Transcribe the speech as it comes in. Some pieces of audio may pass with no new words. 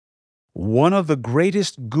one of the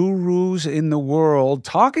greatest gurus in the world,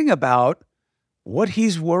 talking about what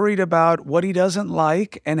he's worried about, what he doesn't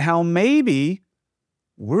like, and how maybe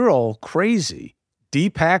we're all crazy.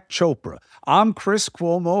 Deepak Chopra. I'm Chris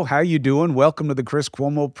Cuomo. How you doing? Welcome to the Chris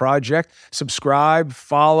Cuomo Project. Subscribe,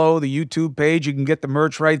 follow the YouTube page. You can get the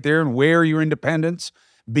merch right there and wear your independence.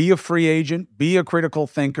 Be a free agent. Be a critical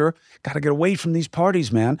thinker. Got to get away from these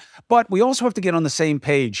parties, man. But we also have to get on the same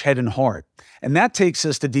page, head and heart. And that takes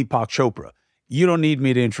us to Deepak Chopra. You don't need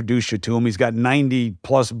me to introduce you to him. He's got 90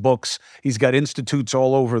 plus books. He's got institutes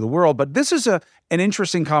all over the world. But this is an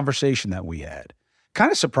interesting conversation that we had.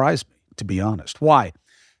 Kind of surprised me, to be honest. Why?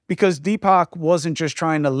 Because Deepak wasn't just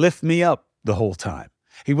trying to lift me up the whole time.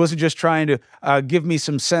 He wasn't just trying to give me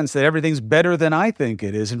some sense that everything's better than I think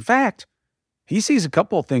it is. In fact, he sees a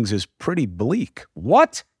couple of things as pretty bleak.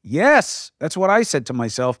 What? Yes, that's what I said to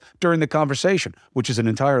myself during the conversation, which is an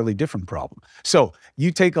entirely different problem. So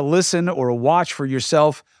you take a listen or a watch for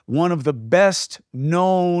yourself. One of the best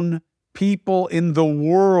known people in the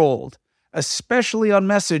world, especially on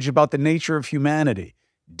message about the nature of humanity,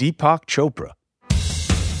 Deepak Chopra.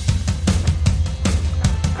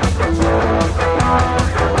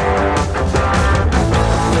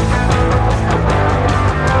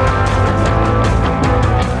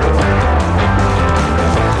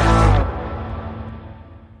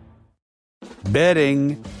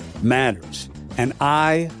 Bedding matters, and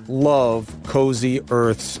I love Cozy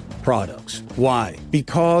Earth's products. Why?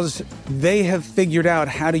 Because they have figured out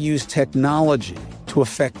how to use technology to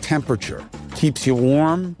affect temperature. Keeps you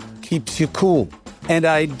warm, keeps you cool. And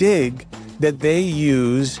I dig that they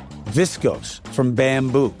use viscose from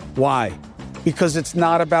bamboo. Why? Because it's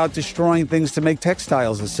not about destroying things to make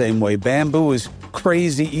textiles the same way. Bamboo is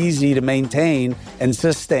crazy easy to maintain and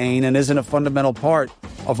sustain and isn't a fundamental part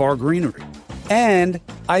of our greenery. And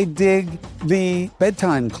I dig the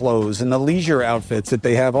bedtime clothes and the leisure outfits that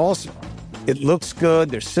they have also. It looks good.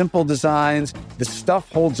 They're simple designs. The stuff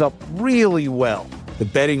holds up really well. The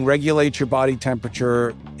bedding regulates your body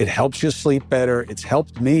temperature. It helps you sleep better. It's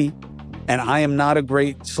helped me. And I am not a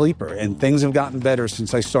great sleeper. And things have gotten better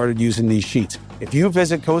since I started using these sheets. If you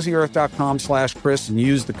visit CozyEarth.com/Chris and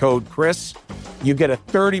use the code Chris, you get a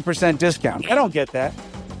 30% discount. I don't get that.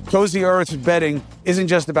 Cozy Earth's bedding isn't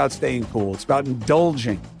just about staying cool. It's about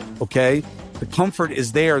indulging, okay? The comfort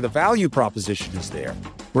is there. The value proposition is there.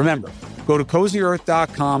 Remember, go to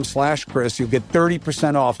CozyEarth.com/Chris. You'll get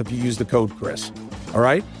 30% off if you use the code Chris, all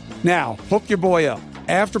right? Now, hook your boy up.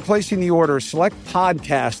 After placing the order, select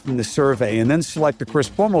podcast in the survey and then select the Chris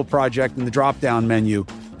Cuomo Project in the drop-down menu.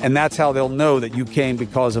 And that's how they'll know that you came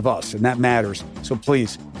because of us, and that matters. So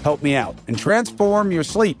please, help me out and transform your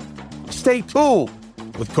sleep. Stay cool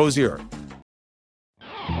with Cozy Earth.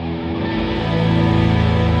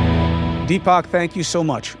 Deepak, thank you so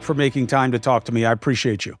much for making time to talk to me. I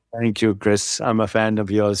appreciate you. Thank you, Chris. I'm a fan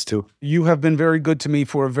of yours too. You have been very good to me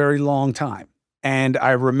for a very long time. And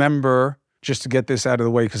I remember, just to get this out of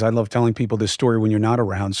the way, because I love telling people this story when you're not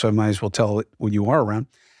around, so I might as well tell it when you are around.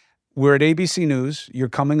 We're at ABC News. You're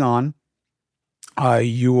coming on.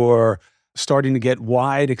 You're starting to get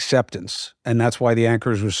wide acceptance, and that's why the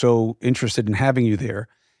anchors were so interested in having you there.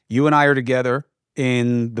 You and I are together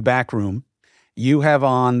in the back room. You have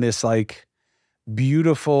on this like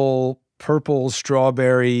beautiful purple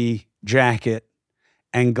strawberry jacket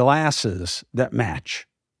and glasses that match.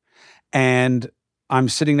 And I'm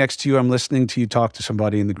sitting next to you. I'm listening to you talk to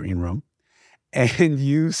somebody in the green room. And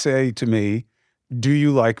you say to me, "Do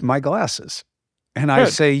you like my glasses?" And I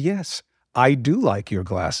say, "Yes, I do like your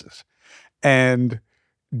glasses." And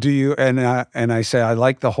do you? And I say, "I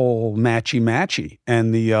like the whole matchy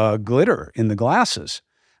and the glitter in the glasses."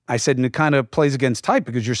 I said, and it kind of plays against type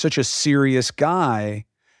because you're such a serious guy,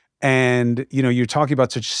 and you're talking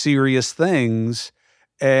about such serious things,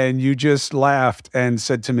 and you just laughed and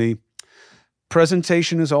said to me,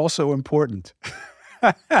 "Presentation is also important."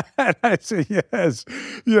 And I said, yes,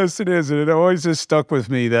 it is, and it always has stuck with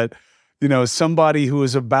me that somebody who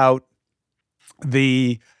is about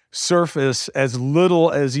the surface as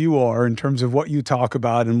little as you are in terms of what you talk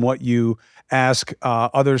about and what you ask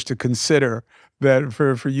others to consider, that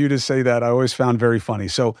for you to say that, I always found very funny.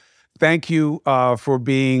 So thank you for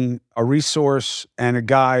being a resource and a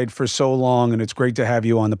guide for so long, and it's great to have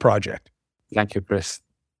you on the project. Thank you, Chris.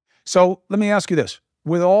 So let me ask you this.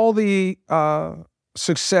 With all the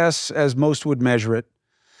success, as most would measure it,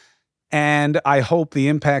 and I hope the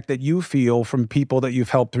impact that you feel from people that you've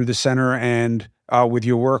helped through the center and with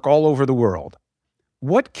your work all over the world,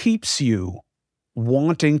 what keeps you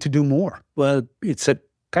wanting to do more? Well, it's a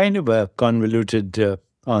kind of a convoluted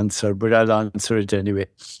answer, but I'll answer it anyway.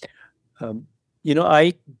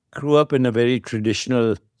 I grew up in a very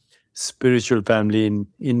traditional spiritual family in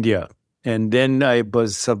India. And then I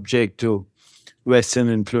was subject to Western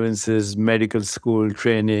influences, medical school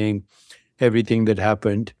training, everything that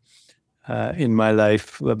happened in my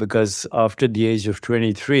life. Because after the age of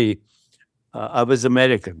 23, I was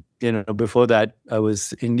American. Before that, I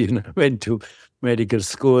was Indian. I went to medical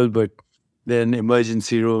school, but then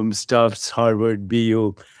emergency room, stuffs, Harvard,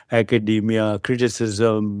 BU, academia,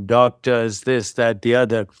 criticism, doctors, this, that, the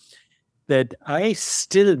other, that I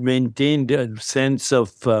still maintained a sense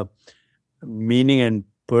of meaning and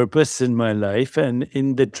purpose in my life. And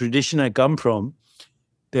in the tradition I come from,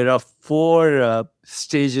 there are four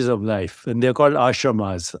stages of life, and they're called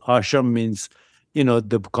ashramas. Ashram means,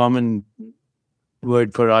 the common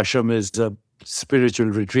word for ashram is a spiritual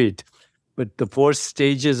retreat. But the four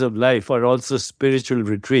stages of life are also spiritual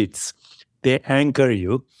retreats. They anchor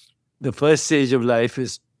you. The first stage of life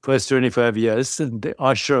is first 25 years, and the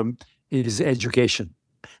ashram is education.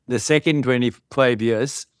 The second 25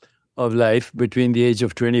 years of life, between the age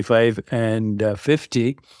of 25 and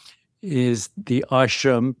 50, is the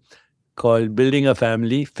ashram called building a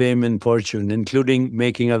family, fame and fortune, including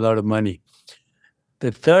making a lot of money.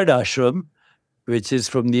 The third ashram, which is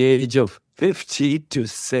from the age of 50 to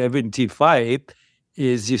 75,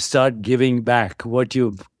 is you start giving back what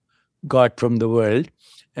you've got from the world.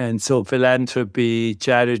 And so philanthropy,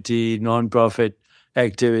 charity, nonprofit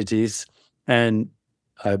activities. And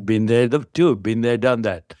I've been there too, been there, done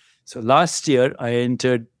that. So last year, I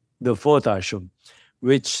entered the fourth ashram,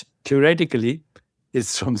 which theoretically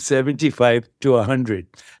is from 75 to 100.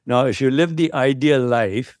 Now, if you live the ideal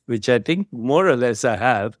life, which I think more or less I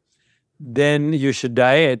have, then you should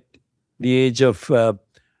die at the age of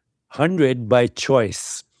 100 by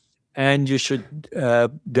choice. And you should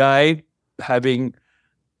die having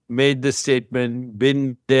made the statement,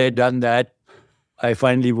 been there, done that. I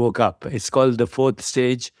finally woke up. It's called the fourth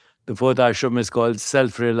stage. The fourth ashram is called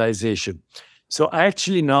self-realization. So I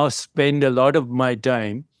actually now spend a lot of my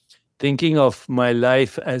time thinking of my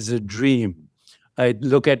life as a dream. I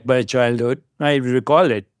look at my childhood. I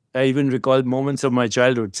recall it. I even recall moments of my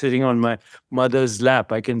childhood sitting on my mother's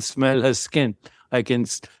lap. I can smell her skin. I can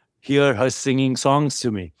hear her singing songs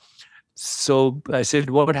to me. So I said,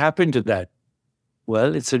 what happened to that?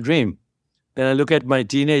 Well, it's a dream. Then I look at my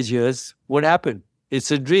teenage years. What happened?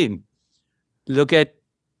 It's a dream. Look at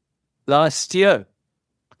last year,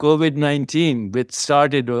 COVID-19, which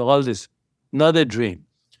started with all this. Another dream.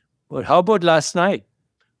 But how about last night?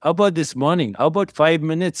 How about this morning? How about 5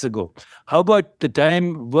 minutes ago? How about the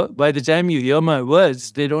time, by the time you hear my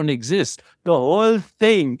words, they don't exist. The whole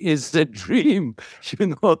thing is a dream.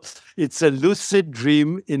 It's a lucid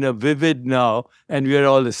dream in a vivid now, and we're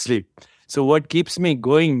all asleep. So what keeps me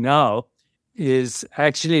going now is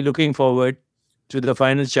actually looking forward to the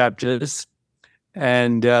final chapters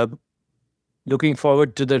and looking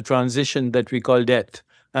forward to the transition that we call death.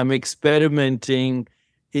 I'm experimenting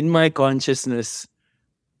in my consciousness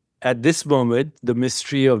at this moment, the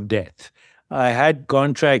mystery of death. I had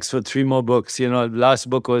contracts for 3 more books. Last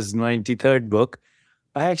book was 93rd book.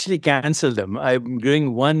 I actually canceled them. I'm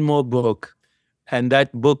doing 1 more book, and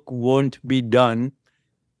that book won't be done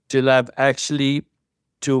till I've actually,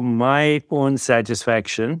 to my own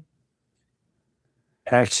satisfaction,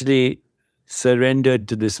 actually surrendered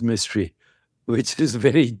to this mystery, which is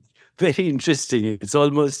very, very interesting. It's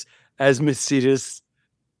almost as mysterious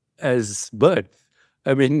as birth.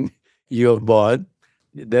 I mean, you're born,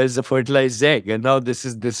 there's a fertilized egg, and now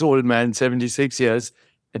this old man, 76 years,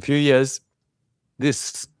 a few years,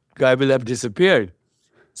 this guy will have disappeared.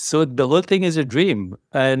 So the whole thing is a dream,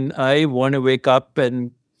 and I want to wake up and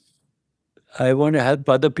I want to help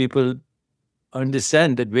other people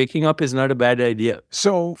understand that waking up is not a bad idea.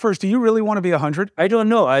 So first, do you really want to be 100? I don't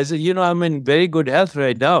know. I'm in very good health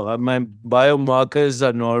right now. My biomarkers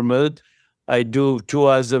are normal. I do 2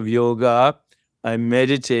 hours of yoga. I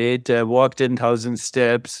meditate. I walk 10,000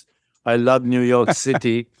 steps. I love New York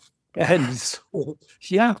City. And so,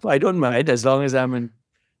 yeah, I don't mind as long as I'm in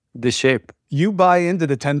the shape. You buy into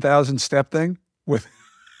the 10,000 step thing with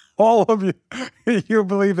all of you? You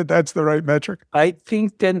believe that that's the right metric? I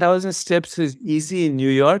think 10,000 steps is easy in New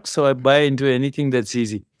York, so I buy into anything that's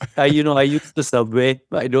easy. I use the subway.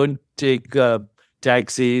 I don't take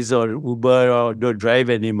taxis or Uber or don't drive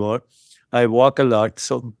anymore. I walk a lot.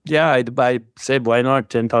 So, yeah, I say, why not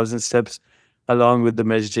 10,000 steps along with the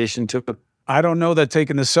meditation too? I don't know that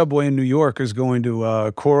taking the subway in New York is going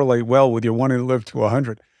to correlate well with your wanting to live to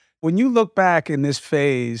 100. When you look back in this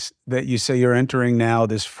phase that you say you're entering now,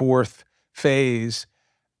 this fourth phase,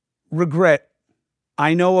 regret,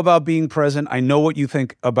 I know about being present. I know what you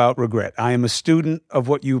think about regret. I am a student of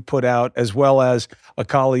what you put out as well as a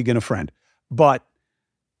colleague and a friend. But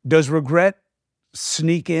does regret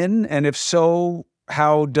sneak in? And if so,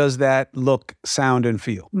 how does that look, sound, and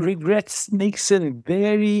feel? Regret sneaks in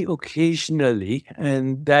very occasionally.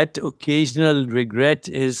 And that occasional regret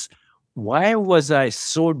is, why was I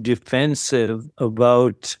so defensive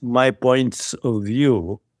about my points of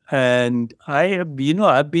view? And I have,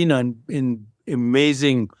 I've been in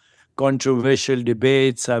amazing controversial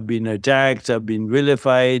debates. I've been attacked. I've been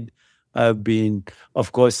vilified.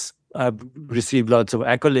 Of course, I've received lots of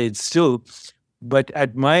accolades too. But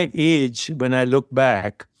at my age, when I look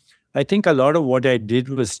back, I think a lot of what I did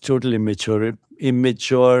was totally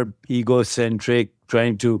immature, egocentric,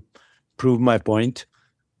 trying to prove my point.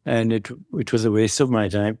 And it was a waste of my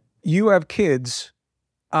time. You have kids.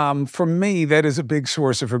 For me, that is a big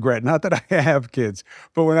source of regret. Not that I have kids,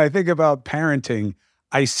 but when I think about parenting,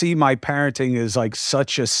 I see my parenting as like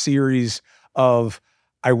such a series of,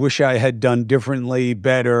 I wish I had done differently,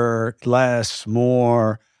 better, less,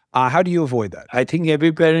 more. How do you avoid that? I think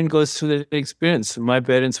every parent goes through that experience. My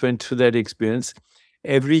parents went through that experience.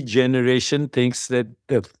 Every generation thinks that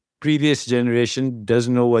the previous generation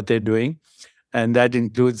doesn't know what they're doing. And that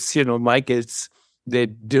includes, my kids. They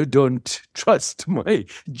don't trust my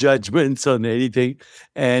judgments on anything.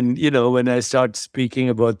 And, when I start speaking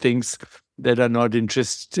about things that are not of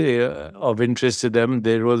interest to them,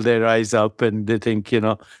 they roll their eyes up and they think,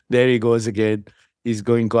 there he goes again. He's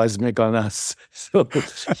going cosmic on us. So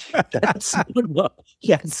that's normal.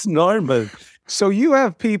 That's normal. So you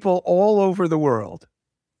have people all over the world.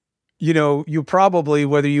 You probably,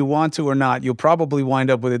 whether you want to or not, you'll probably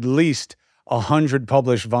wind up with at least 100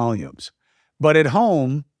 published volumes. But at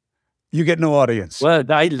home, you get no audience. Well,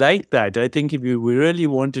 I like that. I think if you really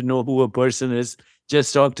want to know who a person is,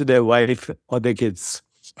 just talk to their wife or their kids.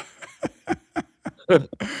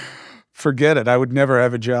 Forget it. I would never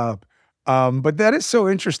have a job. But that is so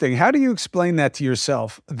interesting. How do you explain that to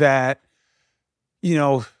yourself that,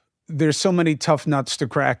 there's so many tough nuts to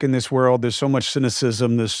crack in this world. There's so much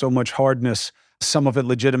cynicism. There's so much hardness, some of it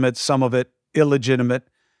legitimate, some of it illegitimate.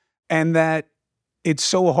 And that it's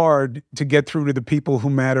so hard to get through to the people who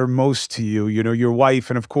matter most to you, your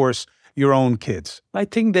wife and, of course, your own kids. I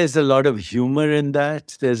think there's a lot of humor in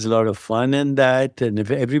that. There's a lot of fun in that. And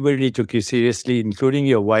if everybody took you seriously, including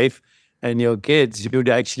your wife and your kids, you'd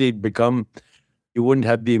actually you wouldn't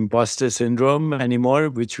have the imposter syndrome anymore,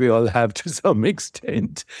 which we all have to some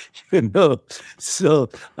extent, So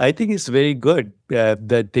I think it's very good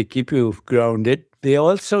that they keep you grounded. They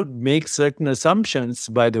also make certain assumptions,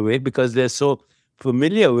 by the way, because they're so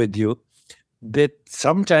familiar with you, that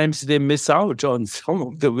sometimes they miss out on some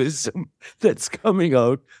of the wisdom that's coming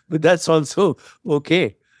out, but that's also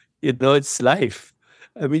okay. It's life.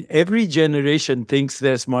 I mean, every generation thinks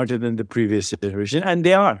they're smarter than the previous generation, and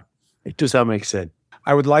they are, to some extent.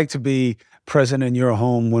 I would like to be present in your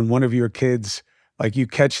home when one of your kids, like you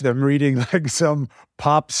catch them reading like some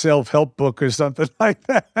pop self-help book or something like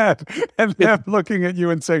that, and them looking at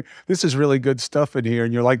you and saying, this is really good stuff in here.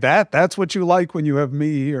 And you're like, that's what you like when you have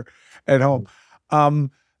me here at home.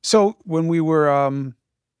 So when we were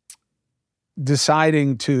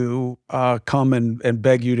deciding to come and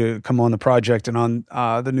beg you to come on the project and on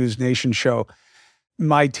the News Nation show,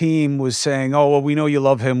 my team was saying, oh, well, we know you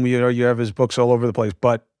love him. You have his books all over the place,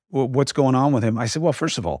 but what's going on with him? I said, well,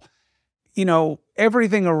 first of all,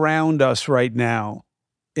 everything around us right now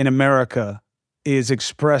in America is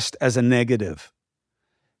expressed as a negative.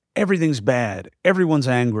 Everything's bad. Everyone's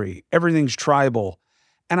angry. Everything's tribal.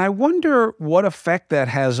 And I wonder what effect that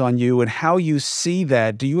has on you and how you see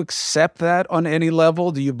that. Do you accept that on any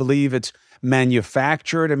level? Do you believe it's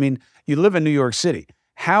manufactured? I mean, you live in New York City.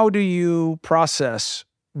 How do you process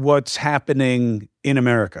what's happening in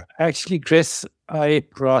America? Actually, Chris, I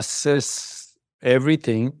process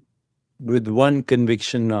everything with one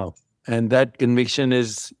conviction now. And that conviction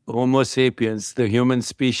is Homo sapiens, the human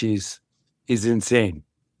species, is insane.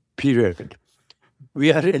 Period.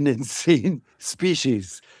 We are an insane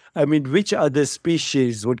species. I mean, which other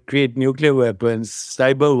species would create nuclear weapons,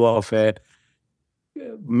 cyber warfare,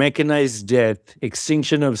 mechanized death,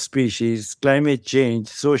 extinction of species, climate change,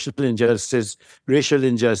 social injustice, racial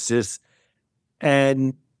injustice,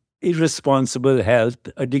 and irresponsible health,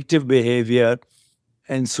 addictive behavior,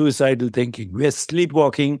 and suicidal thinking? We're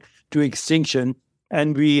sleepwalking to extinction,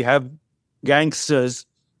 and we have gangsters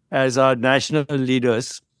as our national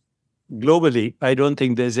leaders globally. I don't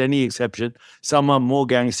think there's any exception. Some are more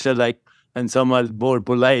gangster-like and some are more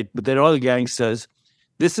polite, but they're all gangsters.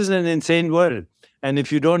 This is an insane world. And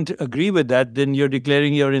if you don't agree with that, then you're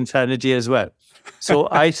declaring your insanity as well. So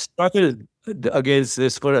I struggled against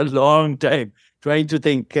this for a long time, trying to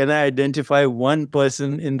think, can I identify one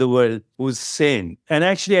person in the world who's sane? And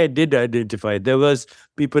actually, I did identify. There was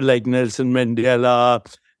people like Nelson Mandela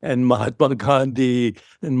and Mahatma Gandhi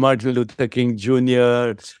and Martin Luther King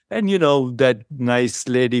Jr. And, that nice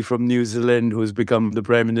lady from New Zealand who's become the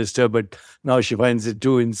prime minister, but now she finds it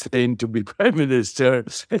too insane to be prime minister,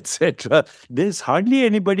 etc. There's hardly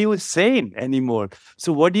anybody who's sane anymore.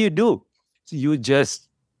 So what do? You just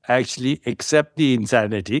actually accept the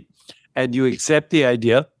insanity and you accept the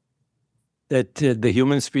idea that the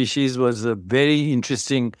human species was a very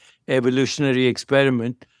interesting evolutionary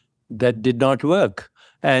experiment that did not work.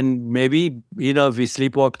 And maybe, if we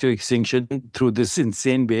sleepwalk to extinction through this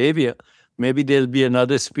insane behavior, maybe there'll be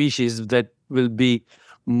another species that will be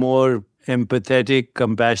more empathetic,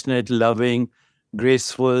 compassionate, loving,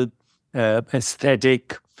 graceful,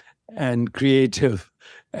 aesthetic, and creative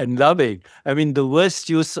and loving. I mean, the worst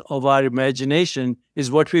use of our imagination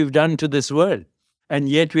is what we've done to this world. And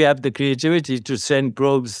yet we have the creativity to send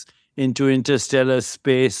probes into interstellar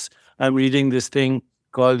space. I'm reading this thing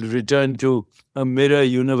called Return to a Mirror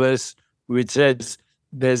Universe, which says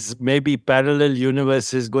there's maybe parallel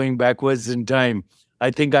universes going backwards in time.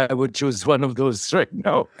 I think I would choose one of those right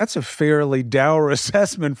now. That's a fairly dour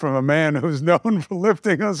assessment from a man who's known for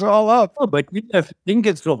lifting us all up. Oh, but if you think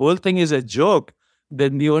the whole thing is a joke,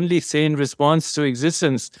 then the only sane response to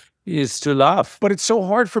existence is to laugh. But it's so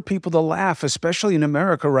hard for people to laugh, especially in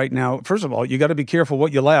America right now. First of all, you got to be careful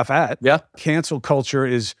what you laugh at. Yeah. Cancel culture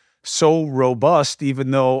is so robust,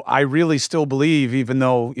 even though I really still believe, even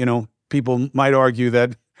though, people might argue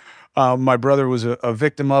that my brother was a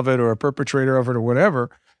victim of it or a perpetrator of it or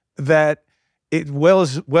whatever, that it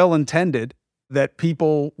is well intended, that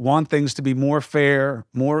people want things to be more fair,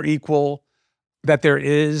 more equal, that there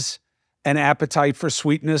is an appetite for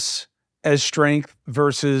sweetness as strength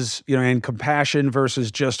versus, and compassion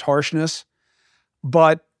versus just harshness.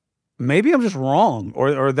 But maybe I'm just wrong,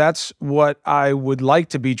 or that's what I would like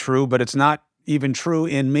to be true, but it's not even true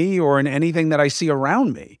in me or in anything that I see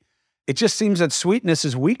around me. It just seems that sweetness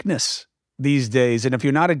is weakness these days. And if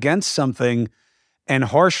you're not against something, and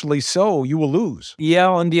harshly so, you will lose. Yeah,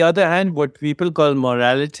 on the other hand, what people call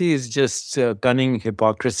morality is just cunning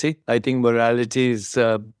hypocrisy. I think morality is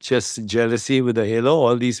just jealousy with a halo.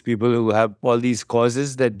 All these people who have all these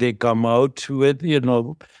causes that they come out with,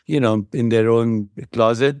 in their own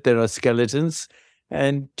closet, there are skeletons.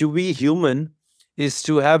 And to be human is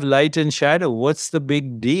to have light and shadow. What's the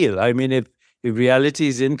big deal? I mean, if reality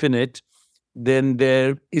is infinite, then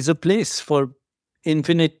there is a place for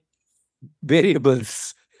infinite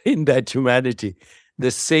variables in that humanity.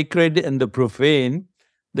 The sacred and the profane,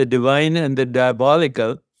 the divine and the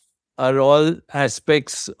diabolical are all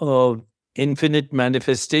aspects of infinite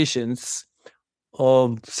manifestations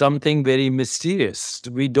of something very mysterious.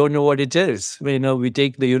 We don't know what it is. We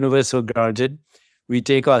take the universe for granted. We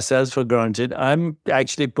take ourselves for granted. I'm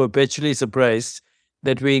actually perpetually surprised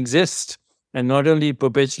that we exist. And not only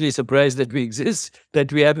perpetually surprised that we exist,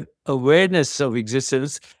 that we have awareness of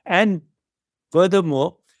existence. And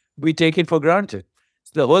furthermore, we take it for granted.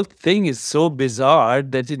 The whole thing is so bizarre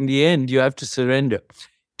that in the end, you have to surrender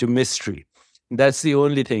to mystery. That's the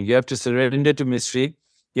only thing. You have to surrender to mystery.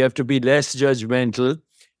 You have to be less judgmental.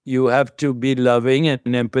 You have to be loving and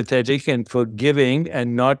empathetic and forgiving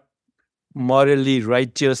and not morally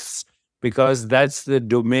righteous, because that's the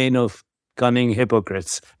domain of cunning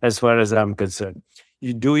hypocrites, as far as I'm concerned.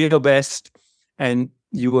 You do your best and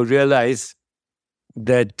you will realize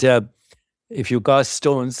that if you cast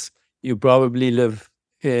stones, you probably live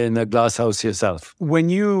in a glass house yourself. When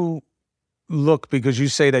you look, because you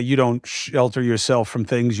say that you don't shelter yourself from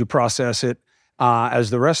things, you process it as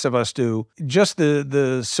the rest of us do, just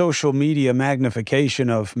the social media magnification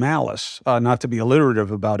of malice, not to be alliterative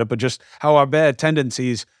about it, but just how our bad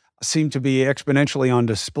tendencies seem to be exponentially on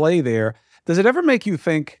display there. Does it ever make you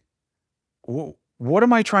think, what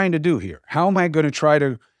am I trying to do here? How am I going to try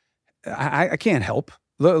to, I can't help.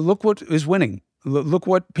 Look what is winning. Look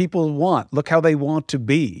what people want. Look how they want to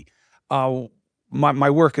be. My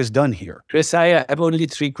work is done here. Chris, I have only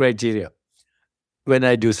 3 criteria when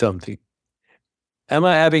I do something. Am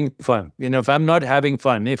I having fun? If I'm not having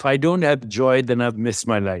fun, if I don't have joy, then I've missed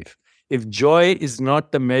my life. If joy is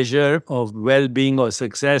not the measure of well-being or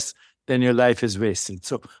success, then your life is wasted.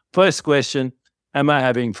 So first question, am I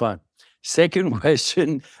having fun? Second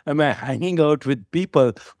question, am I hanging out with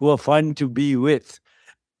people who are fun to be with?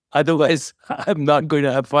 Otherwise, I'm not going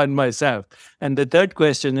to have fun myself. And the third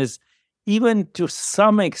question is, even to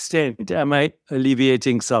some extent, am I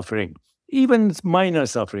alleviating suffering? Even minor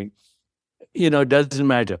suffering, doesn't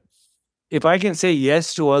matter. If I can say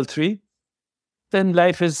yes to all three, then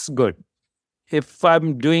life is good. If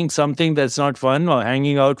I'm doing something that's not fun or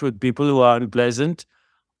hanging out with people who are unpleasant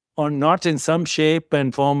or not in some shape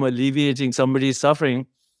and form alleviating somebody's suffering,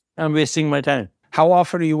 I'm wasting my time. How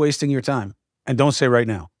often are you wasting your time? And don't say right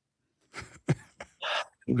now.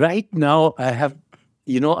 Right now,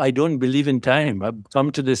 I don't believe in time. I've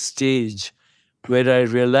come to this stage where I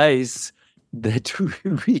realize that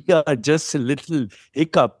we are just a little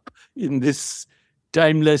hiccup in this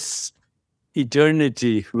timeless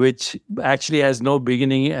eternity, which actually has no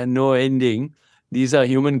beginning and no ending. These are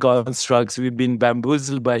human constructs. We've been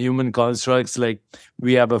bamboozled by human constructs like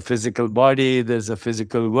we have a physical body, there's a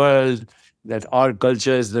physical world, that our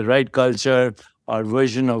culture is the right culture, our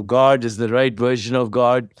version of God is the right version of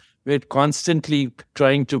God. We're constantly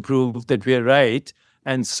trying to prove that we're right.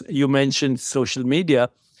 And you mentioned social media.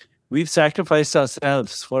 We've sacrificed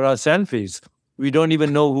ourselves for our selfies. We don't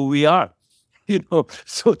even know who we are.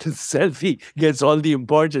 So the selfie gets all the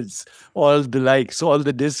importance, all the likes, all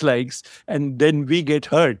the dislikes, and then we get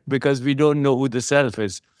hurt because we don't know who the self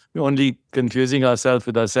is. We're only confusing ourselves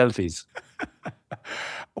with our selfies.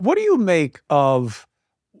 What do you make of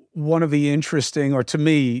one of the interesting, or to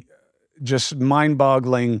me, just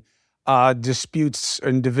mind-boggling disputes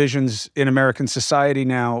and divisions in American society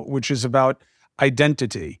now, which is about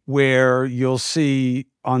identity, where you'll see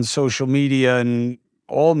on social media and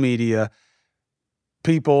all media,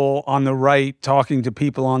 people on the right talking to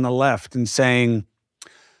people on the left and saying,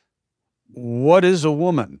 what is a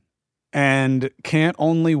woman? And can't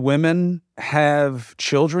only women have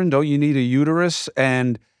children? Don't you need a uterus?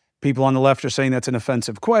 And people on the left are saying that's an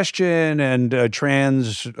offensive question. And a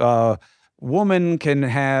trans woman can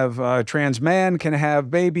have, trans man can have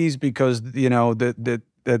babies because,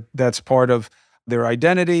 that's part of their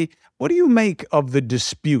identity. What do you make of the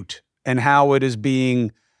dispute and how it is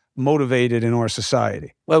being motivated in our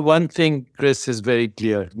society? Well, one thing, Chris, is very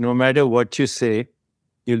clear. No matter what you say,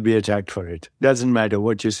 you'll be attacked for it. Doesn't matter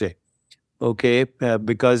what you say. Okay?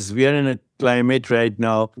 Because we are in a climate right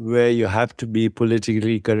now where you have to be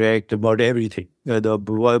politically correct about everything.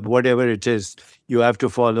 Whatever it is, you have to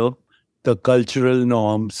follow the cultural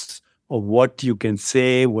norms of what you can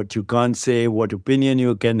say, what you can't say, what opinion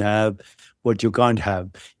you can have, what you can't have.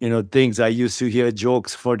 Things I used to hear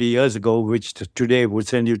jokes 40 years ago, which today would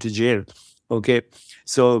send you to jail. Okay.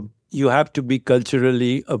 So you have to be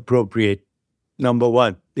culturally appropriate, number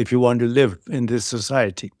one, if you want to live in this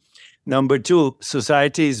society. Number two,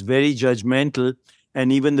 society is very judgmental.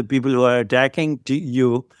 And even the people who are attacking to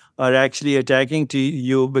you are actually attacking to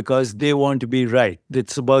you because they want to be right.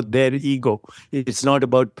 It's about their ego. It's not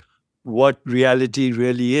about what reality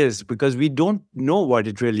really is, because we don't know what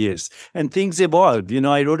it really is. And things evolve.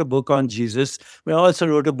 I wrote a book on Jesus, but I also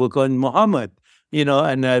wrote a book on Muhammad.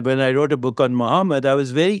 And when I wrote a book on Muhammad, I was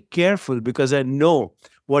very careful because I know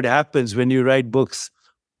what happens when you write books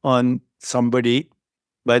on somebody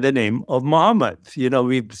by the name of Muhammad.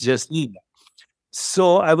 We've just need that.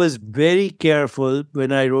 So I was very careful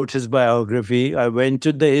when I wrote his biography. I went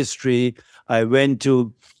to the history. I went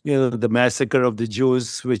to the massacre of the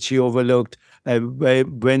Jews, which he overlooked. I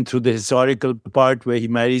went through the historical part where he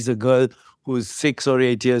marries a girl who's 6 or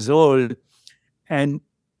 8 years old. And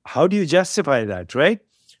how do you justify that, right?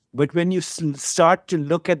 But when you start to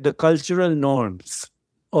look at the cultural norms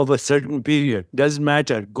of a certain period, doesn't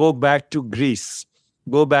matter. Go back to Greece.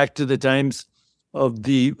 Go back to the times of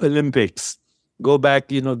the Olympics. Go back,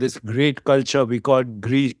 this great culture we call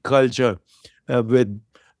Greek culture with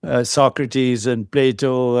Socrates and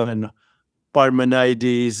Plato and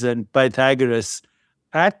Parmenides and Pythagoras.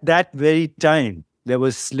 At that very time, there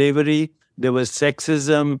was slavery, there was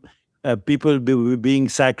sexism, people being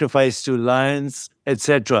sacrificed to lions,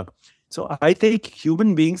 etc. So I think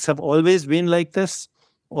human beings have always been like this,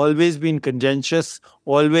 always been contentious,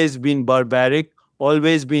 always been barbaric,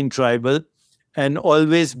 always been tribal, and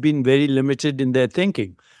always been very limited in their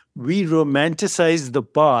thinking. We romanticize the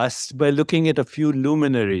past by looking at a few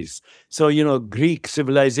luminaries. So, Greek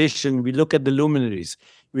civilization, we look at the luminaries.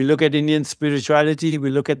 We look at Indian spirituality,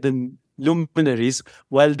 we look at the luminaries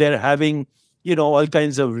while they're having, all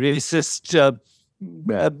kinds of racist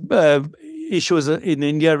issues in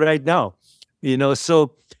India right now.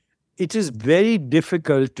 So it is very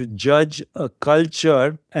difficult to judge a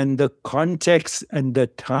culture and the context and the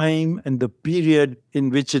time and the period in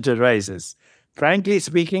which it arises. Frankly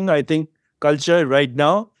speaking, I think culture right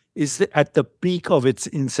now is at the peak of its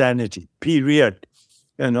insanity, period.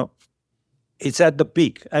 It's at the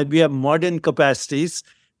peak. And we have modern capacities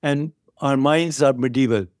and our minds are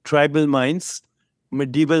medieval. Tribal minds,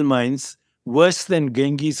 medieval minds, worse than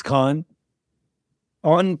Genghis Khan,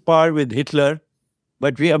 on par with Hitler,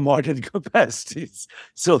 but we have modern capacities.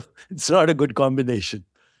 So it's not a good combination.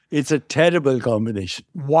 It's a terrible combination.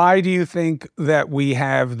 Why do you think that we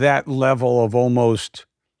have that level of almost,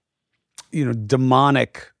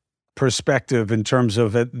 demonic perspective in terms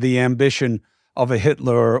of the ambition of a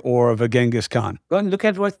Hitler or of a Genghis Khan? Well, look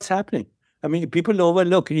at what's happening. I mean, people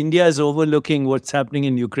overlook, India is overlooking what's happening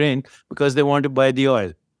in Ukraine because they want to buy the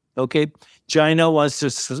oil. Okay. China wants to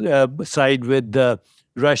side with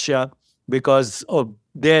Russia because of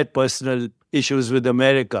their personal issues with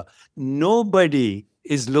America. Nobody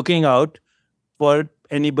is looking out for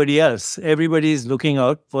anybody else. Everybody is looking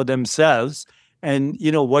out for themselves. And,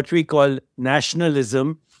 what we call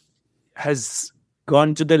nationalism has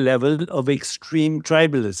gone to the level of extreme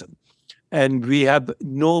tribalism. And we have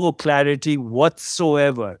no clarity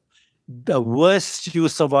whatsoever. The worst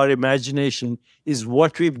use of our imagination is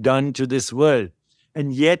what we've done to this world.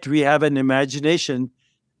 And yet we have an imagination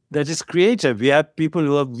that is creative. We have people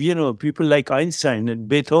who have, people like Einstein and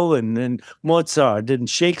Beethoven and Mozart and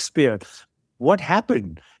Shakespeare. What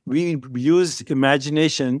happened? We used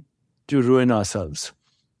imagination to ruin ourselves,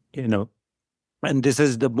 And this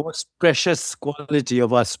is the most precious quality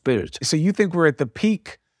of our spirit. So you think we're at the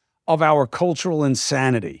peak of our cultural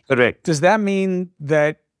insanity? Correct. Does that mean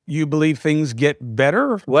that you believe things get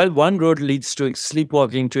better? Well, one road leads to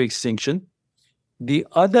sleepwalking to extinction. The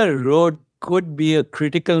other road could be a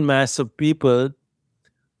critical mass of people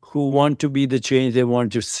who want to be the change they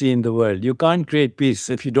want to see in the world. You can't create peace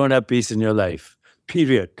if you don't have peace in your life,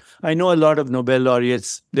 period. I know a lot of Nobel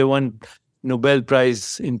laureates, they won Nobel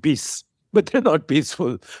Prize in peace, but they're not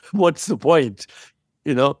peaceful. What's the point?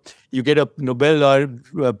 You get a Nobel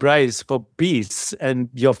Prize for peace and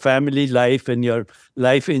your family life and your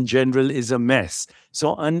life in general is a mess.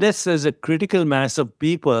 So unless there's a critical mass of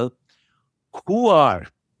people who are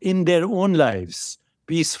in their own lives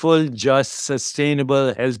peaceful, just,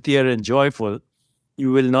 sustainable, healthier, and joyful,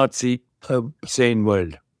 you will not see a sane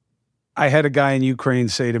world. I had a guy in Ukraine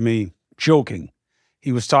say to me, joking,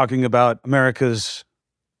 he was talking about America's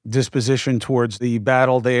disposition towards the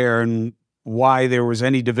battle there and why there was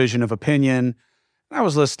any division of opinion. I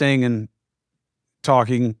was listening and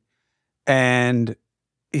talking, and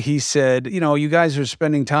he said, you guys are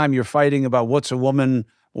spending time, you're fighting about what's a woman,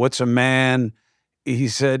 what's a man. He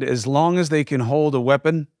said, as long as they can hold a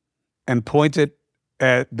weapon and point it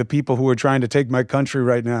at the people who are trying to take my country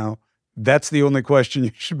right now, that's the only question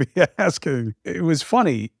you should be asking. It was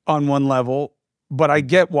funny on one level, but I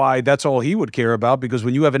get why that's all he would care about, because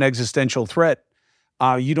when you have an existential threat,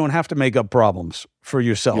 you don't have to make up problems for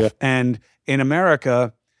yourself. Yeah. And in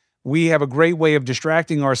America, we have a great way of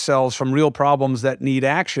distracting ourselves from real problems that need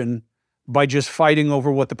action by just fighting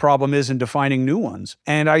over what the problem is and defining new ones.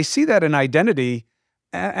 And I see that in identity,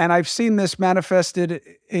 and I've seen this manifested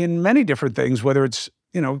in many different things, whether it's,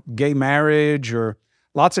 gay marriage or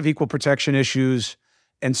lots of equal protection issues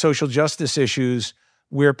and social justice issues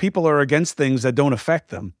where people are against things that don't affect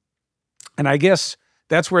them. And I guess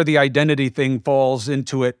that's where the identity thing falls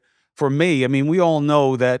into it for me. I mean, we all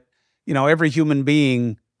know that, every human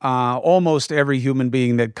being, almost every human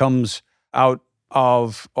being that comes out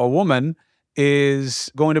of a woman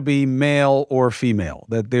is going to be male or female,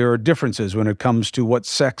 that there are differences when it comes to what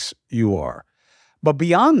sex you are. But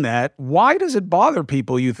beyond that, why does it bother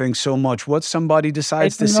people, you think, so much what somebody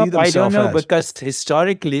decides to see themselves as? I don't know, because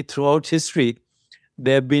historically, throughout history,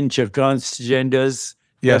 there have been transgenders,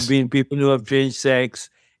 there have been people who have changed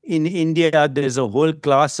sex. In India, there's a whole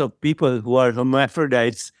class of people who are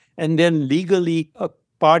hermaphrodites, and then legally a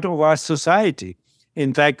part of our society.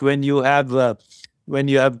 In fact, when you have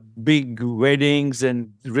big weddings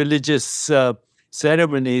and religious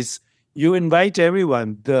ceremonies, you invite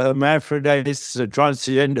everyone, the hermaphrodites, the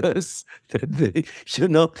transgenders.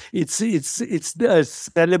 It's the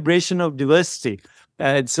celebration of diversity.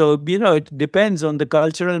 And so, it depends on the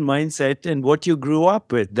cultural mindset and what you grew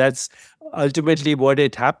up with. That's ultimately what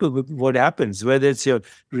happens, whether it's your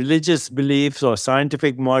religious beliefs or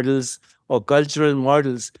scientific models or cultural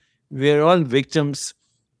models. We're all victims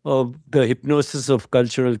of the hypnosis of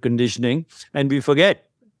cultural conditioning. And we forget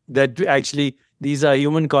that actually these are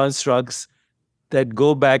human constructs that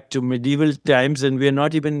go back to medieval times, and we're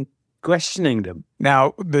not even questioning them.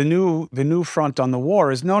 Now, the new front on the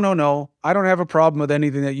war is, no. I don't have a problem with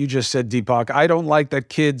anything that you just said, Deepak. I don't like that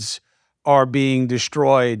kids are being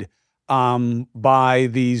destroyed by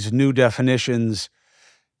these new definitions,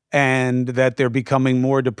 and that they're becoming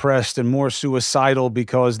more depressed and more suicidal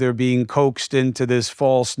because they're being coaxed into this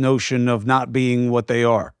false notion of not being what they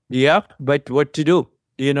are. Yeah, but what to do?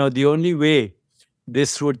 The only way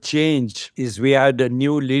this would change is we had a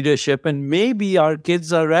new leadership, and maybe our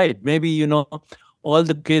kids are right. Maybe, all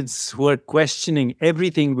the kids who are questioning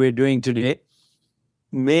everything we're doing today,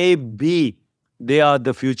 maybe they are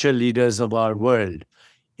the future leaders of our world,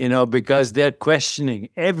 because they're questioning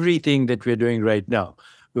everything that we're doing right now,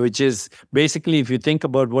 which is basically, if you think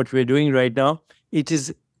about what we're doing right now, it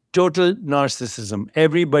is total narcissism.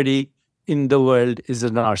 Everybody in the world is a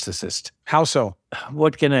narcissist. How so?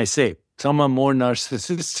 What can I say? Some are more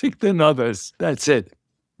narcissistic than others. That's it.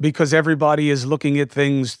 Because everybody is looking at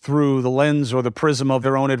things through the lens or the prism of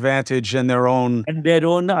their own advantage and their own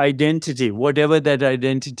identity, whatever that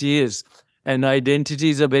identity is. And identity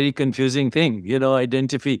is a very confusing thing.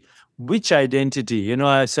 Which identity?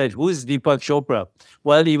 I said, who's Deepak Chopra?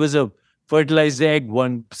 Well, he was a fertilized egg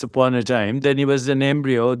once upon a time. Then he was an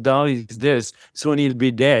embryo. Now he's this. Soon he'll be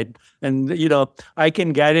dead. And, I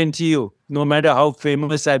can guarantee you, no matter how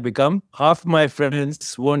famous I become, half my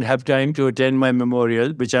friends won't have time to attend my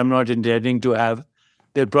memorial, which I'm not intending to have.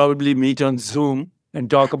 They'll probably meet on Zoom and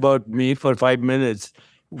talk about me for 5 minutes.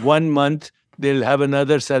 1 month, they'll have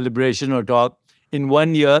another celebration or talk. In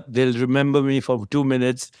 1 year, they'll remember me for 2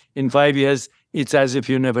 minutes. In 5 years, it's as if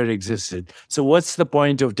you never existed. So what's the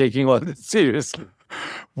point of taking all this seriously?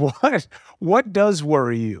 What does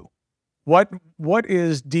worry you? What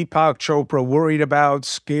is Deepak Chopra worried about,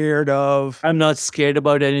 scared of? I'm not scared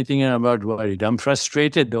about anything, and I'm not worried. I'm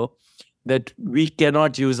frustrated, though, that we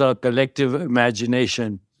cannot use our collective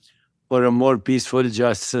imagination for a more peaceful,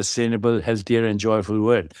 just, sustainable, healthier, and joyful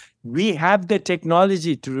world. We have the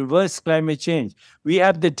technology to reverse climate change. We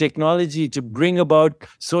have the technology to bring about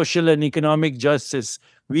social and economic justice.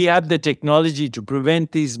 We have the technology to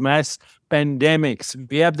prevent these mass pandemics.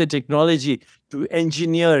 We have the technology to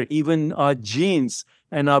engineer even our genes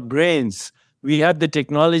and our brains. We have the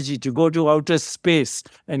technology to go to outer space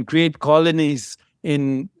and create colonies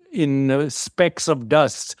in specks of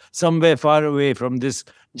dust somewhere far away from this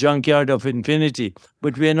junkyard of infinity.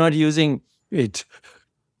 But we are not using it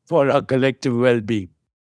for our collective well-being.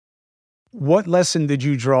 What lesson did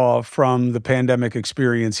you draw from the pandemic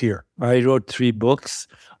experience here? I wrote 3 books.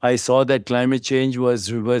 I saw that climate change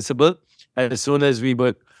was reversible. As soon as we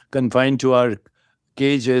were confined to our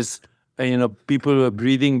cages, people were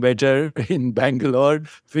breathing better in Bangalore.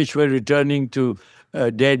 Fish were returning to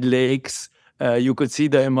dead lakes. You could see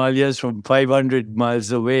the Himalayas from 500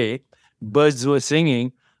 miles away. Birds were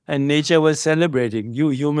singing, and nature was celebrating. You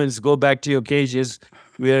humans, go back to your cages.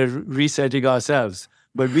 We are resetting ourselves.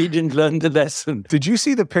 But we didn't learn the lesson. Did you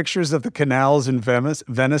see the pictures of the canals in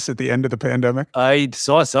Venice at the end of the pandemic? I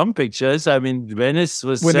saw some pictures. I mean, Venice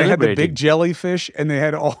was when celebrating. They had the big jellyfish and they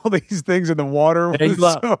had all these things in the water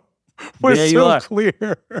was so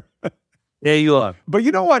clear. There you are. But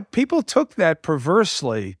you know what? People took that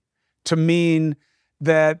perversely to mean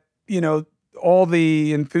that, all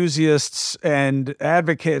the enthusiasts and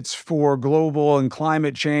advocates for global and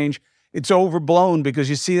climate change, it's overblown because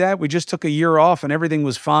you see that? We just took a year off and everything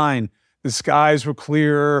was fine. The skies were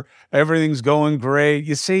clear. Everything's going great.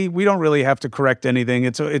 You see, we don't really have to correct anything.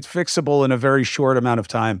 It's fixable in a very short amount of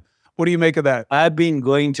time. What do you make of that? I've been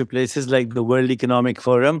going to places like the World Economic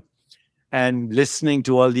Forum and listening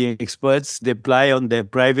to all the experts. They fly on their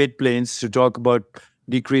private planes to talk about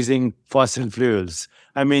decreasing fossil fuels.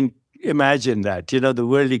 I mean, imagine that, the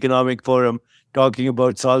World Economic Forum talking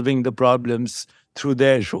about solving the problems through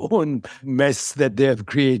their own mess that they have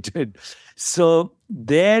created. So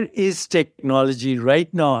there is technology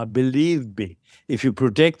right now, believe me. If you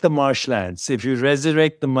protect the marshlands, if you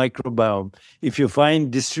resurrect the microbiome, if you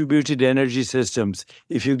find distributed energy systems,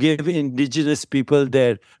 if you give indigenous people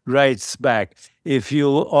their rights back, if you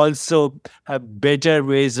also have better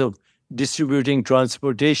ways of distributing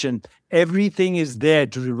transportation, everything is there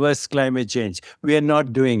to reverse climate change. We are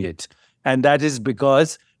not doing it. And that is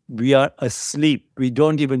because we are asleep. We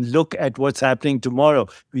don't even look at what's happening tomorrow.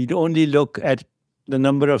 We only look at the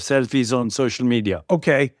number of selfies on social media.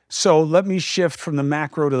 Okay, so let me shift from the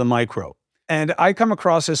macro to the micro. And I come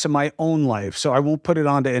across this in my own life, so I won't put it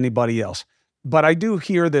on to anybody else. But I do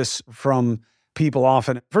hear this from people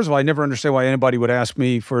often. First of all, I never understand why anybody would ask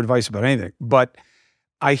me for advice about anything. But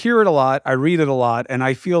I hear it a lot, I read it a lot, and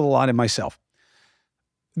I feel a lot in myself.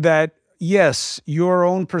 That yes, your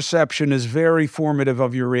own perception is very formative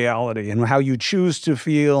of your reality, and how you choose to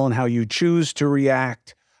feel and how you choose to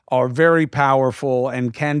react are very powerful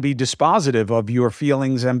and can be dispositive of your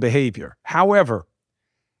feelings and behavior. However,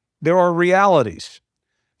 there are realities.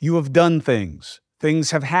 You have done things.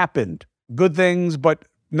 Things have happened. Good things, but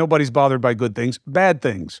nobody's bothered by good things. Bad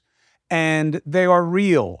things. And they are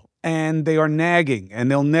real, and they are nagging,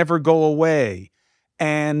 and they'll never go away.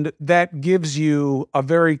 And that gives you a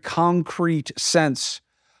very concrete sense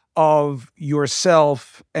of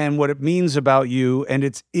yourself and what it means about you, and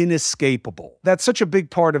it's inescapable. That's such a big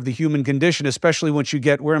part of the human condition, especially once you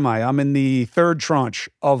get, where am I? I'm in the third tranche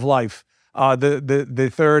of life,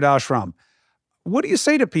 the third ashram. What do you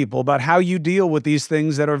say to people about how you deal with these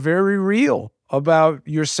things that are very real about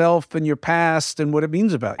yourself and your past and what it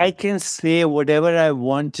means about you? I can say whatever I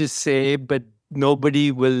want to say, but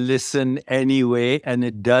nobody will listen anyway, and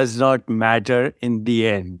it does not matter in the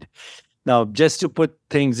end. Now, just to put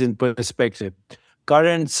things in perspective,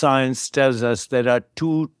 current science tells us there are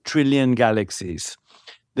 2 trillion galaxies.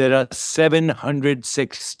 There are 700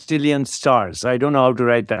 sextillion stars. I don't know how to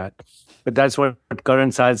write that, but that's what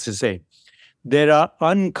current science is saying. There are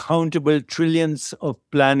uncountable trillions of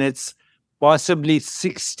planets, possibly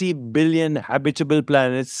 60 billion habitable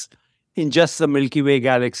planets in just the Milky Way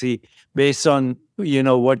galaxy, based on,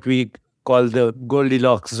 what we call the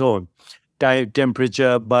Goldilocks zone.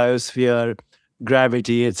 Temperature, biosphere,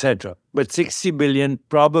 gravity, etc. But 60 billion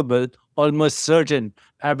probable, almost certain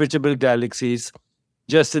habitable galaxies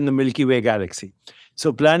just in the Milky Way galaxy.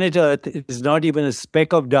 So planet Earth is not even a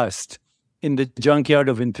speck of dust in the junkyard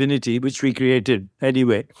of infinity, which we created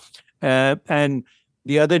anyway. And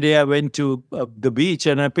the other day I went to the beach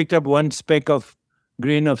and I picked up one speck of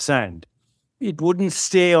grain of sand. It wouldn't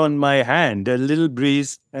stay on my hand, a little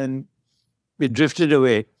breeze, and it drifted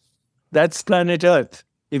away. That's planet Earth.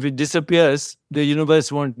 If it disappears, the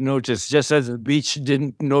universe won't notice, just as the beach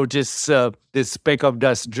didn't notice this speck of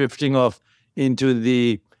dust drifting off into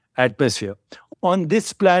the atmosphere. On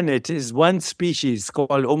this planet is one species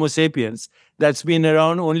called Homo sapiens that's been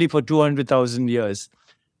around only for 200,000 years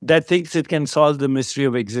that thinks it can solve the mystery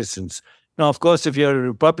of existence. Now, of course, if you're a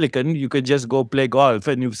Republican, you could just go play golf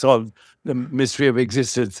and you've solved the mystery of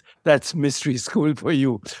existence. That's mystery school for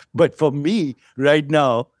you. But for me, right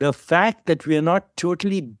now, the fact that we are not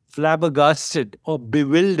totally flabbergasted or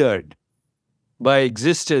bewildered by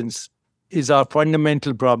existence is our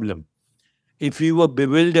fundamental problem. If we were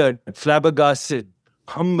bewildered, flabbergasted,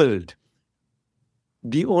 humbled,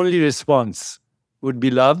 the only response would be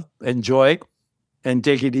love and joy and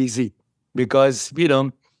take it easy. Because,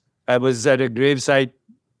 I was at a gravesite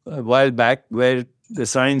a while back where the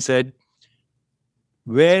sign said,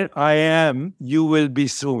 "Where I am, you will be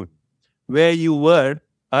soon. Where you were,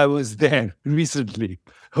 I was there recently."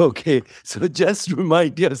 Okay, so just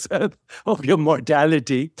remind yourself of your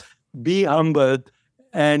mortality, be humble,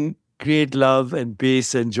 and create love and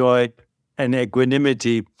peace and joy and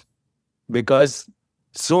equanimity, because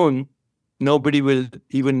soon nobody will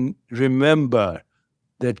even remember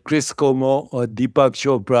that Chris Como or Deepak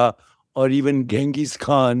Chopra or even Genghis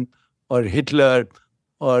Khan or Hitler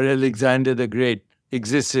or Alexander the Great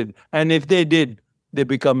existed. And if they did, they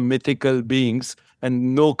become mythical beings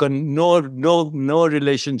and no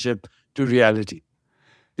relationship to reality.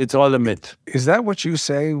 It's all a myth. Is that what you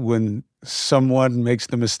say when someone makes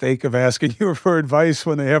the mistake of asking you for advice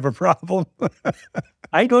when they have a problem?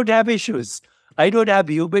 I don't have issues. I don't have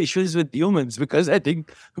issues with humans because I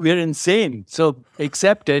think we're insane. So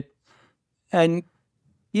accept it and,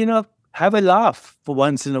 have a laugh for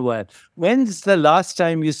once in a while. When's the last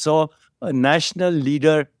time you saw a national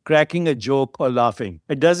leader cracking a joke or laughing?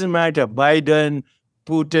 It doesn't matter. Biden,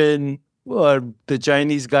 Putin, or the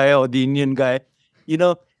Chinese guy or the Indian guy.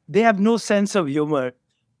 They have no sense of humor.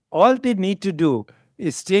 All they need to do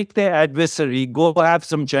is take their adversary, go have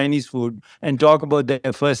some Chinese food, and talk about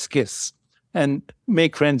their first kiss and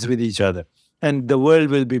make friends with each other. And the world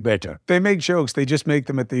will be better. They make jokes. They just make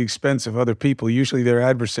them at the expense of other people, usually their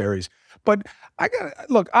adversaries. But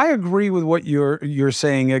I agree with what you're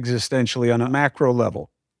saying existentially on a macro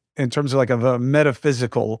level, in terms of like a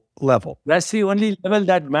metaphysical level. That's the only level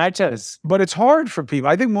that matters. But it's hard for people.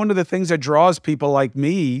 I think one of the things that draws people like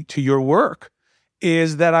me to your work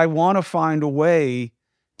is that I want to find a way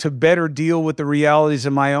to better deal with the realities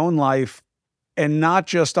of my own life, and not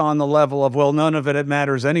just on the level of, well, none of it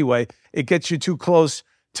matters anyway. It gets you too close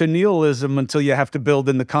to nihilism until you have to build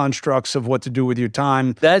in the constructs of what to do with your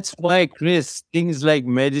time. That's why, Chris, things like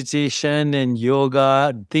meditation and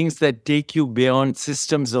yoga, things that take you beyond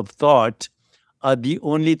systems of thought, are the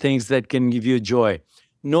only things that can give you joy.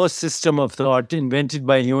 No system of thought invented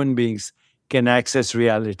by human beings can access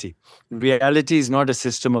reality. Reality is not a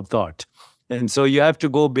system of thought. And so you have to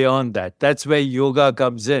go beyond that. That's where yoga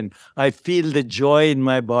comes in. I feel the joy in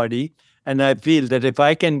my body, and I feel that if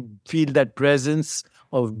I can feel that presence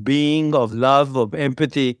of being, of love, of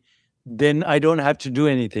empathy, then I don't have to do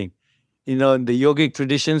anything. In the yogic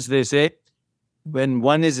traditions, they say, when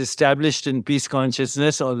one is established in peace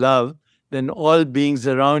consciousness or love, then all beings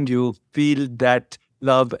around you feel that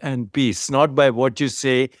love, and peace, not by what you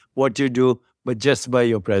say, what you do, but just by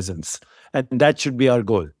your presence. And that should be our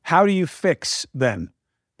goal. How do you fix then?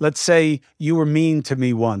 Let's say you were mean to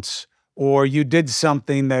me once, or you did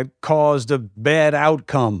something that caused a bad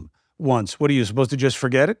outcome once. What are you supposed to just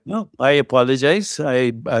forget it? No, I apologize.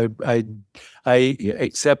 I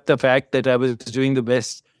accept the fact that I was doing the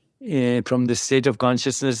best from the state of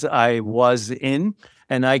consciousness I was in,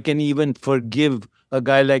 and I can even forgive a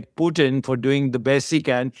guy like Putin for doing the best he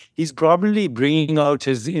can. He's probably bringing out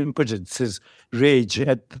his impotence, his rage.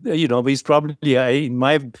 He's probably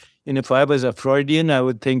if I was a Freudian, I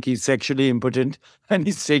would think he's sexually impotent and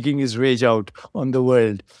he's taking his rage out on the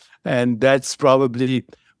world, and that's probably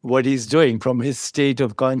what he's doing from his state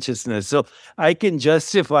of consciousness. So I can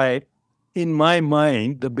justify in my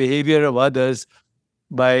mind the behavior of others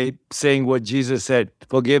by saying what Jesus said: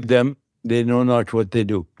 forgive them, they know not what they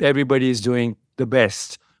do. Everybody is doing the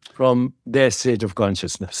best from their state of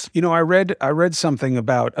consciousness. I read something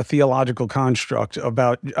about a theological construct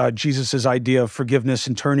about Jesus's idea of forgiveness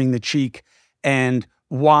and turning the cheek, and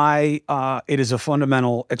why it is a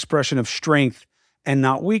fundamental expression of strength and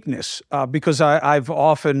not weakness. Because I've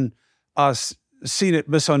often seen it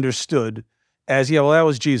misunderstood as, yeah, well, that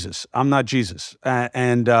was Jesus. I'm not Jesus,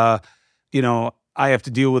 and I have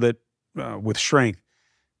to deal with it with strength.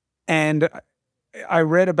 And I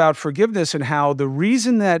read about forgiveness and how the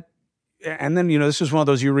reason that, and then, this was one of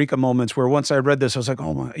those eureka moments where once I read this, I was like,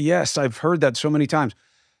 oh my, yes, I've heard that so many times,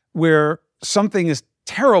 where something is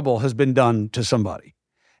terrible has been done to somebody,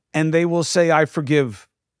 and they will say, I forgive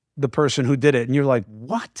the person who did it. And you're like,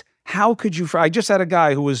 what? How could you? I just had a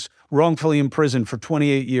guy who was wrongfully imprisoned for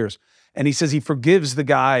 28 years, and he says he forgives the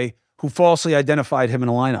guy who falsely identified him in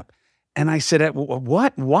a lineup. And I said,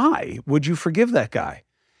 what? Why would you forgive that guy?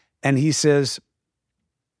 And he says,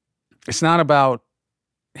 it's not about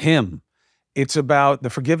him. It's about, the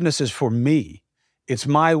forgiveness is for me. It's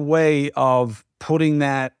my way of putting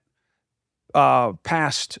that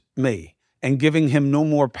past me and giving him no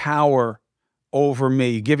more power over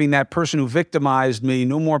me, giving that person who victimized me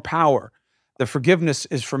no more power. The forgiveness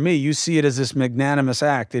is for me. You see it as this magnanimous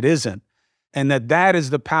act. It isn't. And that is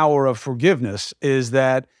the power of forgiveness, is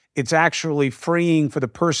that it's actually freeing for the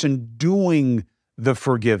person doing the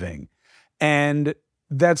forgiving. And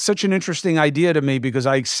that's such an interesting idea to me, because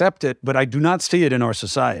I accept it, but I do not see it in our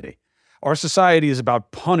society. Our society is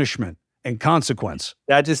about punishment and consequence.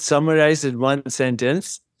 That is summarized in one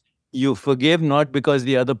sentence. You forgive not because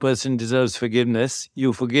the other person deserves forgiveness.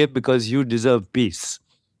 You forgive because you deserve peace.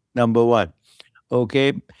 Number one.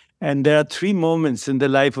 Okay? And there are 3 moments in the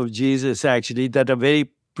life of Jesus, actually, that are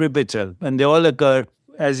very pivotal, and they all occur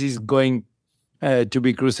as he's going to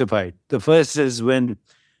be crucified. The first is when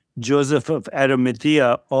Joseph of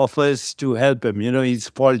Arimathea offers to help him. He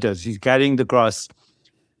falters. He's carrying the cross,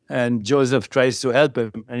 and Joseph tries to help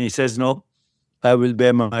him, and he says, no, I will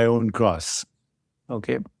bear my own cross.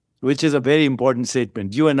 Okay? Which is a very important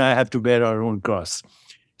statement. You and I have to bear our own cross.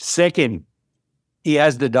 Second, he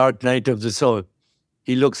has the dark night of the soul.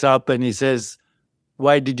 He looks up and he says,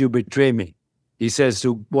 why did you betray me? He says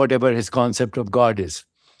to whatever his concept of God is.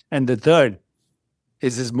 And the third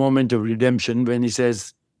is his moment of redemption when he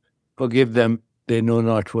says, forgive them, they know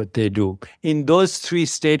not what they do. In those 3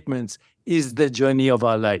 statements is the journey of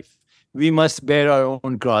our life. We must bear our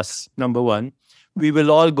own cross, number one. We will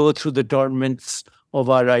all go through the torments of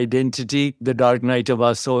our identity, the dark night of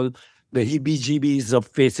our soul, the heebie-jeebies of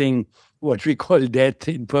facing what we call death,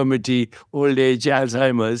 infirmity, old age,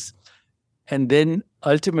 Alzheimer's. And then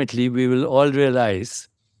ultimately we will all realize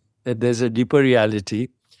that there's a deeper reality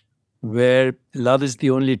where love is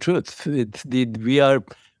the only truth.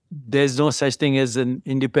 There's no such thing as an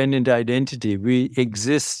independent identity. We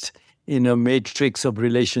exist in a matrix of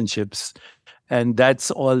relationships, and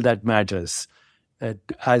that's all that matters.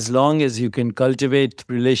 As long as you can cultivate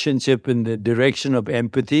relationship in the direction of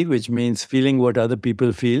empathy, which means feeling what other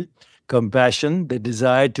people feel, compassion, the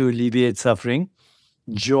desire to alleviate suffering,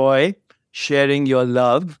 joy, sharing your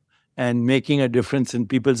love, and making a difference in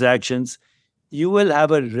people's actions, you will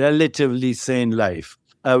have a relatively sane life.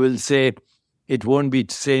 I will say it won't be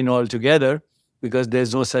sane altogether because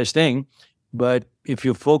there's no such thing. But if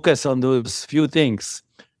you focus on those few things,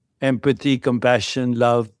 empathy, compassion,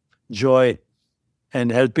 love, joy,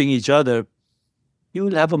 and helping each other, you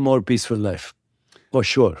will have a more peaceful life, for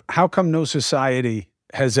sure. How come no society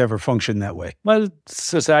has ever functioned that way? Well,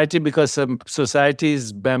 society, because society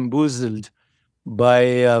is bamboozled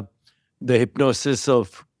by the hypnosis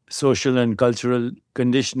of social and cultural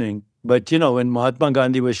conditioning. But, when Mahatma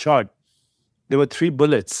Gandhi was shot, there were 3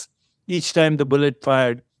 bullets. Each time the bullet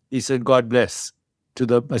fired, he said, God bless, to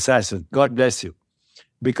the assassin. God bless you.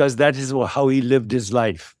 because that is how he lived his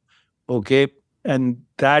life. Okay. And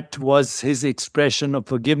that was his expression of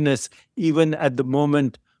forgiveness, even at the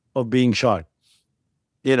moment of being shot.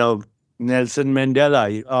 You know, Nelson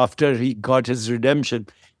Mandela, after he got his redemption,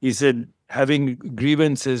 he said, having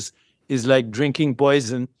grievances is like drinking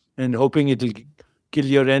poison and hoping it'll kill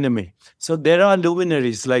your enemy. So there are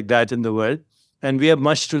luminaries like that in the world, and we have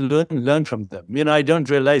much to learn from them. You know, I don't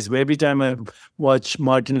realize, but every time I watch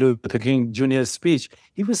Martin Luther King Jr.'s speech,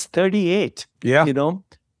 he was 38. Yeah. You know,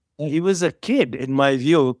 he was a kid in my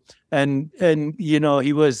view, and you know,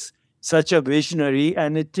 he was such a visionary,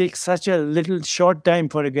 and it takes such a little short time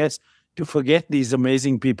for a guest to forget these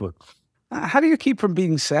amazing people. How do you keep from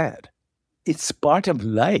being sad? It's part of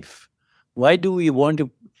life. Why do we want to?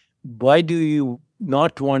 Why do you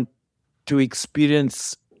not want to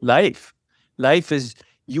experience life? Life is,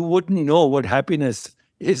 you wouldn't know what happiness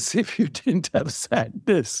is if you didn't have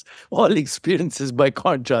sadness. All experiences, by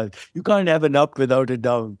contrast. You can't have an up without a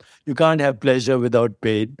down. You can't have pleasure without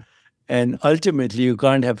pain. And ultimately, you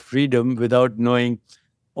can't have freedom without knowing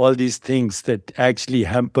all these things that actually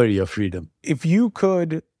hamper your freedom. If you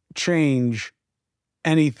could change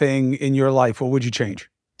anything in your life, what would you change?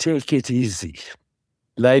 Take it easy.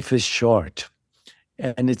 Life is short.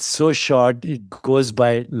 And it's so short, it goes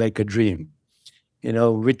by like a dream. You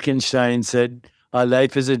know, Wittgenstein said, our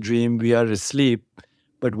life is a dream, we are asleep,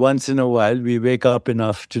 but once in a while we wake up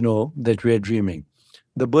enough to know that we are dreaming.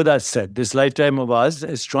 The Buddha said, this lifetime of ours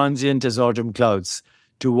is transient as autumn clouds.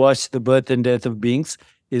 To watch the birth and death of beings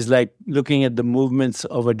is like looking at the movements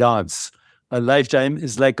of a dance. A lifetime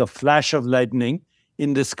is like a flash of lightning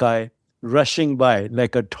in the sky, rushing by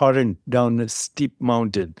like a torrent down a steep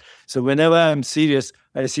mountain. So whenever I'm serious,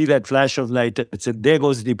 I see that flash of light. I said, there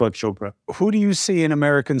goes Deepak Chopra. Who do you see in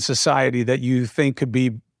American society that you think could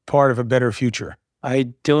be part of a better future? I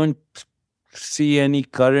don't see any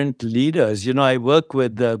current leaders. You know, I work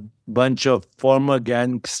with a bunch of former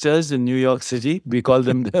gangsters in New York City. We call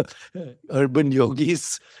them the urban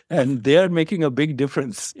yogis. And they are making a big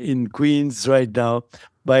difference in Queens right now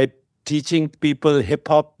by teaching people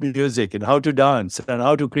hip-hop music and how to dance and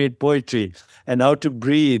how to create poetry and how to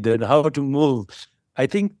breathe and how to move. I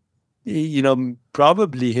think, you know,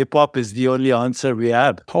 probably hip-hop is the only answer we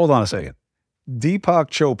have. Hold on a second. Deepak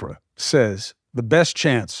Chopra says the best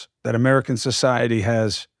chance that American society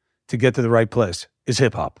has to get to the right place is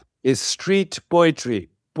hip-hop. Is street poetry.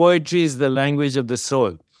 Poetry is the language of the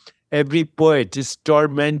soul. Every poet is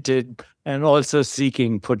tormented and also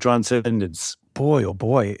seeking for transcendence. Boy, oh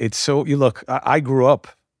boy. It's so, you look, I grew up,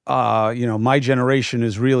 you know, my generation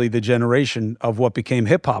is really the generation of what became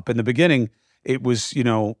hip hop. In the beginning, it was, you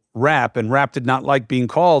know, rap, and rap did not like being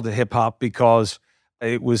called hip hop because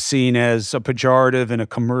it was seen as a pejorative and a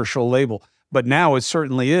commercial label. But now it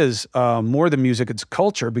certainly is more than music, it's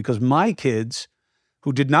culture, because my kids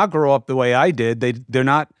who did not grow up the way I did, they're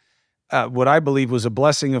not, what I believe was a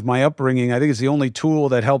blessing of my upbringing. I think it's the only tool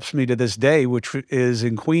that helps me to this day, which is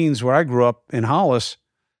in Queens, where I grew up in Hollis.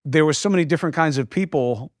 There were so many different kinds of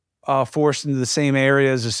people forced into the same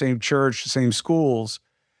areas, the same church, the same schools,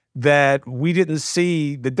 that we didn't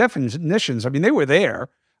see the definitions. I mean, they were there,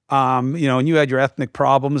 you know, and you had your ethnic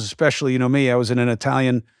problems, especially, you know, me, I was in an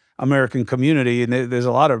Italian American community, and there's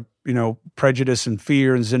a lot of, you know, prejudice and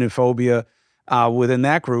fear and xenophobia within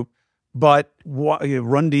that group. But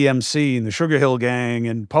Run DMC and the Sugar Hill Gang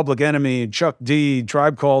and Public Enemy and Chuck D,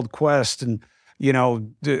 Tribe Called Quest, and, you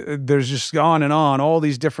know, there's just on and on. All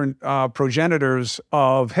these different progenitors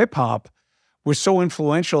of hip hop were so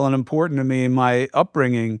influential and important to me in my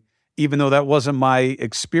upbringing, even though that wasn't my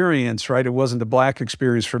experience, right? It wasn't the Black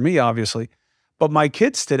experience for me, obviously. But my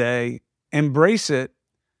kids today embrace it,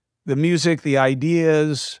 the music, the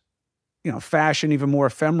ideas, you know, fashion, even more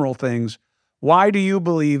ephemeral things. Why do you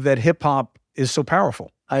believe that hip hop is so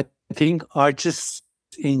powerful? I think artists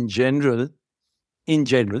in general,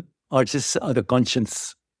 artists are the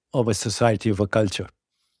conscience of a society, of a culture.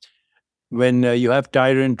 When you have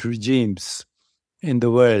tyrant regimes in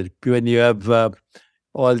the world, when you have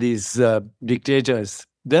all these dictators,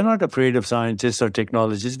 they're not afraid of scientists or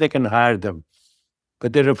technologists. They can hire them,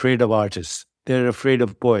 but they're afraid of artists. They're afraid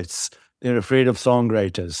of poets. They're afraid of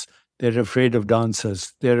songwriters. They're afraid of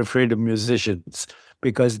dancers. They're afraid of musicians,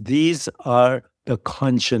 because these are the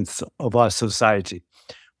conscience of our society.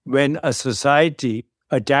 When a society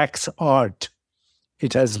attacks art,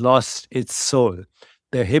 it has lost its soul.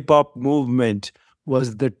 The hip-hop movement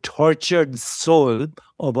was the tortured soul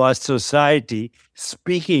of our society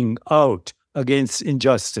speaking out against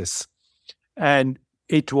injustice. And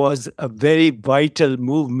it was a very vital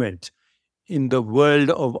movement in the world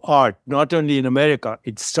of art, not only in America.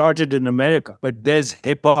 It started in America, but there's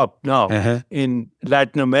hip hop now in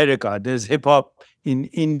Latin America. There's hip hop in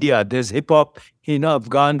India. There's hip hop in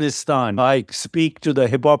Afghanistan. I speak to the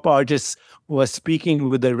hip hop artists who are speaking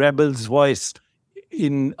with the rebels' voice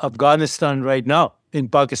in Afghanistan right now, in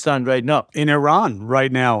Pakistan right now, in Iran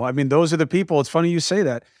right now. I mean, those are the people. It's funny you say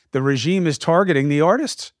that. The regime is targeting the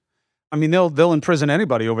artists. I mean, they'll imprison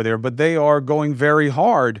anybody over there, but they are going very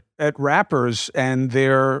hard at rappers and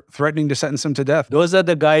they're threatening to sentence them to death. Those are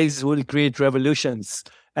the guys who will create revolutions,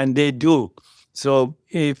 and they do. So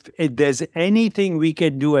if there's anything we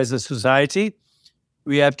can do as a society,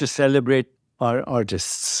 we have to celebrate our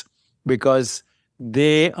artists, because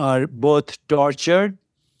they are both tortured,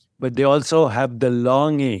 but they also have the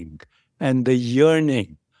longing and the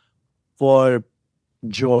yearning for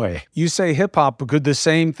joy. You say hip hop, but could the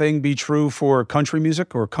same thing be true for country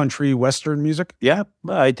music or country Western music? Yeah,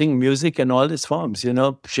 I think music in all its forms. You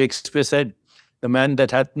know, Shakespeare said, "The man that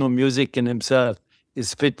hath no music in himself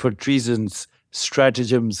is fit for treasons,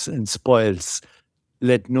 stratagems, and spoils.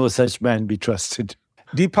 Let no such man be trusted."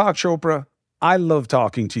 Deepak Chopra, I love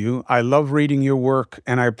talking to you. I love reading your work,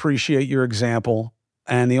 and I appreciate your example.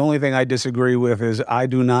 And the only thing I disagree with is I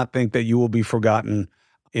do not think that you will be forgotten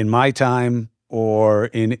in my time or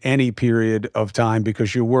in any period of time,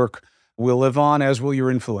 because your work will live on, as will your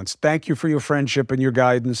influence. Thank you for your friendship and your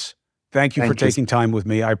guidance. Thank you for taking time with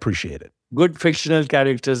me. I appreciate it. Good fictional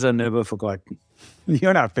characters are never forgotten.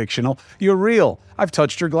 You're not fictional. You're real. I've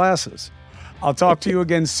touched your glasses. I'll talk to you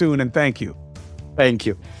again soon, and thank you. Thank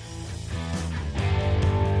you.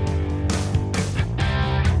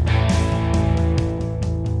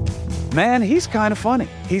 Man, he's kind of funny.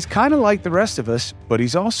 He's kind of like the rest of us, but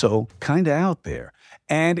he's also kind of out there.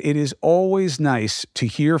 And it is always nice to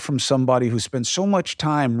hear from somebody who spends so much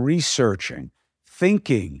time researching,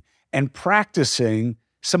 thinking, and practicing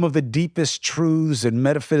some of the deepest truths and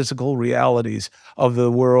metaphysical realities of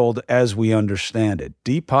the world as we understand it.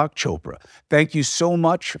 Deepak Chopra, thank you so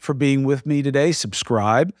much for being with me today.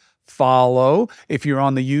 Subscribe. Follow. If you're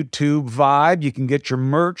on the YouTube vibe, you can get your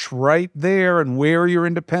merch right there and wear your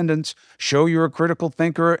independence. Show you're a critical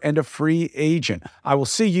thinker and a free agent. I will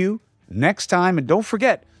see you next time. And don't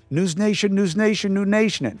forget, News Nation, News Nation, New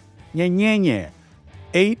Nation. Yeah, yeah, yeah.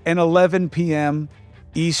 8 and 11 p.m.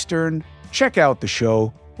 Eastern. Check out the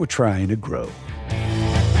show. We're trying to grow.